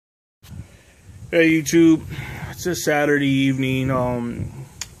Hey YouTube, it's a Saturday evening. I'm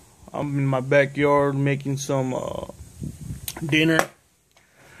in my backyard making some dinner.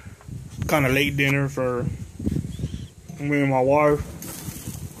 Kind of late dinner for me and my wife.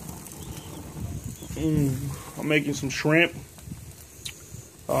 I'm making some shrimp,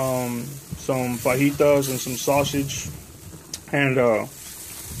 some fajitas and some sausage, and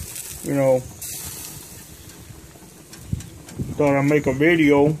you know, thought I'd make a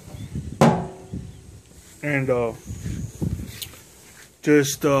video and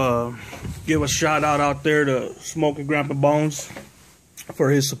just give a shout out there to Smoking Grandpa Bones for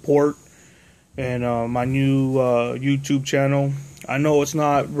his support and my new YouTube channel. I know it's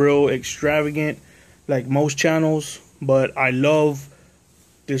not real extravagant like most channels, but I love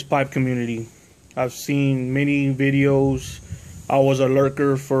this pipe community. I've seen many videos. I was a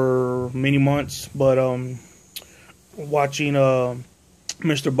lurker for many months, but watching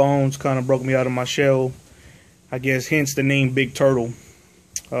Mr. Bones kind of broke me out of my shell. I guess hence the name Big Turtle.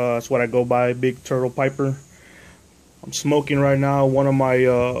 That's what I go by, Big Turtle Piper. I'm smoking right now one of my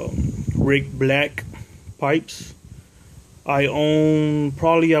Rick Black pipes. I own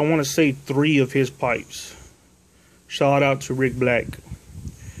probably, I want to say, 3 of his pipes. Shout out to Rick Black.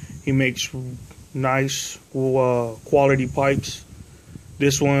 He makes nice quality pipes.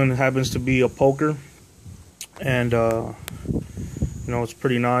 This one happens to be a poker, and you know, it's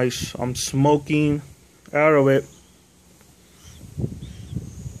pretty nice. I'm smoking out of it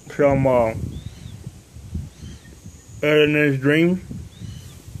some Eileen Dream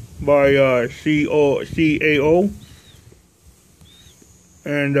by CAO,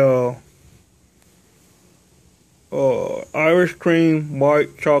 and Irish cream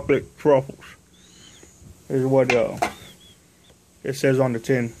white chocolate truffles is what it says on the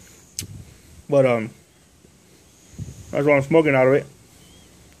tin. But that's what I'm smoking out of it,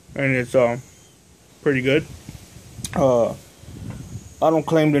 and it's pretty good. I don't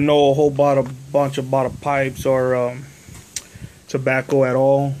claim to know a whole bunch about pipes or tobacco at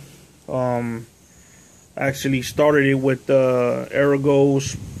all. Actually started it with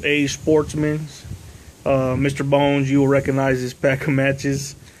Arago's A Sportsman's. Mr. Bones, you will recognize this pack of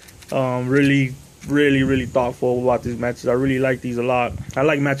matches. Really thoughtful about these matches. I really like these a lot. I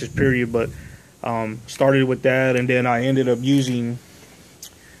like matches period, but started with that, and then I ended up using,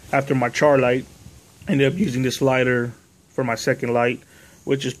 after my char light, ended up using this lighter for my second light,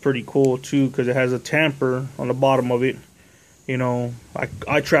 which is pretty cool too, because it has a tamper on the bottom of it. You know,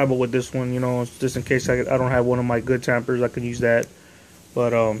 I travel with this one, you know, just in case I don't have one of my good tampers, I can use that.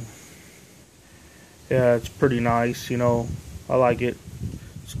 But yeah, it's pretty nice, you know. I like it.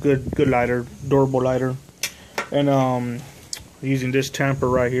 It's good lighter, durable lighter. And using this tamper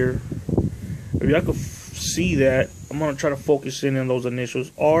right here. If y'all could see that, I'm gonna try to focus in on those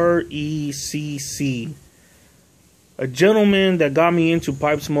initials. RECC. A gentleman that got me into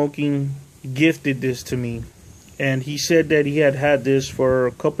pipe smoking gifted this to me, and he said that he had this for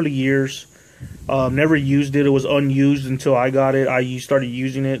a couple of years. Never used it. It was unused until I got it. I started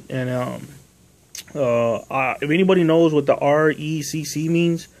using it, and if anybody knows what the RECC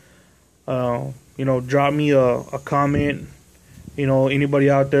means, you know, drop me a comment. You know, anybody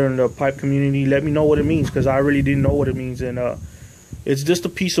out there in the pipe community, let me know what it means, because I really didn't know what it means. And it's just a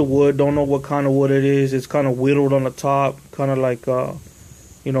piece of wood. Don't know what kind of wood it is. It's kind of whittled on the top, kind of like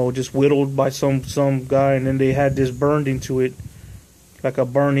you know, just whittled by some guy, and then they had this burned into it, like a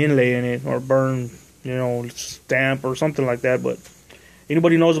burn inlay in it, or burn, you know, stamp or something like that. But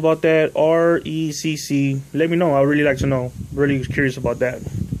anybody knows about that, RECC, let me know. I really like to know. Really curious about that.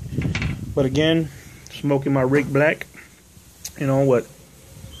 But again, smoking my Rick Black. You know what?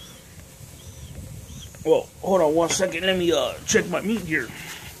 Well, hold on one second. Let me check my meat here.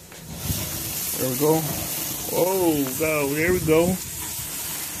 There we go. Oh, God, there we go.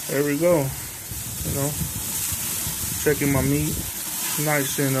 There we go. You know, checking my meat.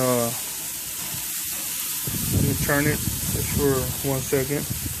 Nice and let me turn it just for 1 second.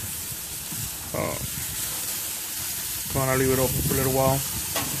 Kind of leave it open for a little while.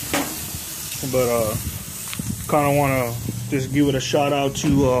 But kind of want to just give it a shout out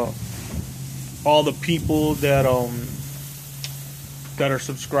to all the people that are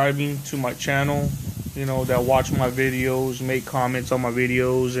subscribing to my channel, you know, that watch my videos, make comments on my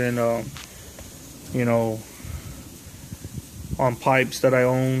videos, and you know, on pipes that I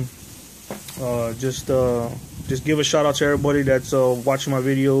own. Just give a shout out to everybody that's watching my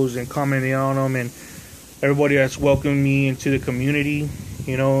videos and commenting on them, and everybody that's welcomed me into the community,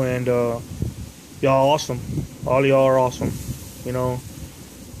 you know. And y'all awesome. All y'all are awesome, you know.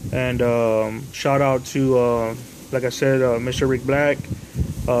 And shout out to like I said, Mr. Rick Black,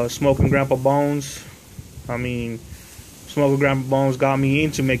 Smoking Grandpa Bones. I mean, Smoking Grandpa Bones got me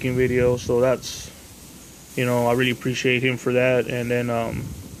into making videos, so that's, you know, I really appreciate him for that. And then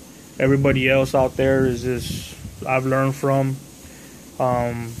everybody else out there is just, I've learned from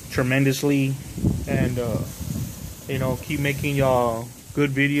tremendously. And you know, keep making y'all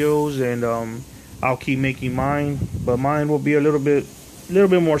good videos, and I'll keep making mine, but mine will be a little bit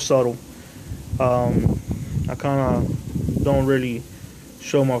more subtle. I kind of don't really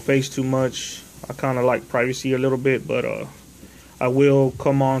show my face too much. I kind of like privacy a little bit, but I will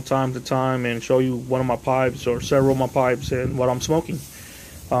come on time to time and show you one of my pipes or several of my pipes and what I'm smoking.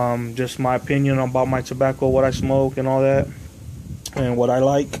 Just my opinion about my tobacco, what I smoke and all that, and what I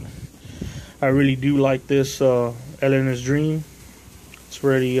like. I really do like this Eleanor's Dream. It's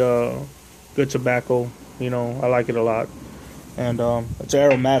really good tobacco. You know, I like it a lot. And it's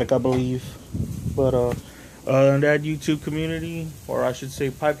aromatic, I believe. But other than that, YouTube community, or I should say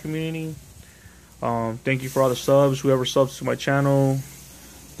pipe community, thank you for all the subs, whoever subs to my channel.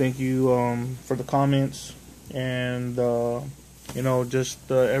 Thank you for the comments, and you know, just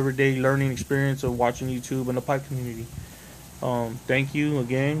the everyday learning experience of watching YouTube and the pipe community. Thank you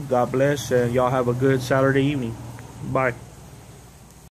again. God bless, and y'all have a good Saturday evening. Bye.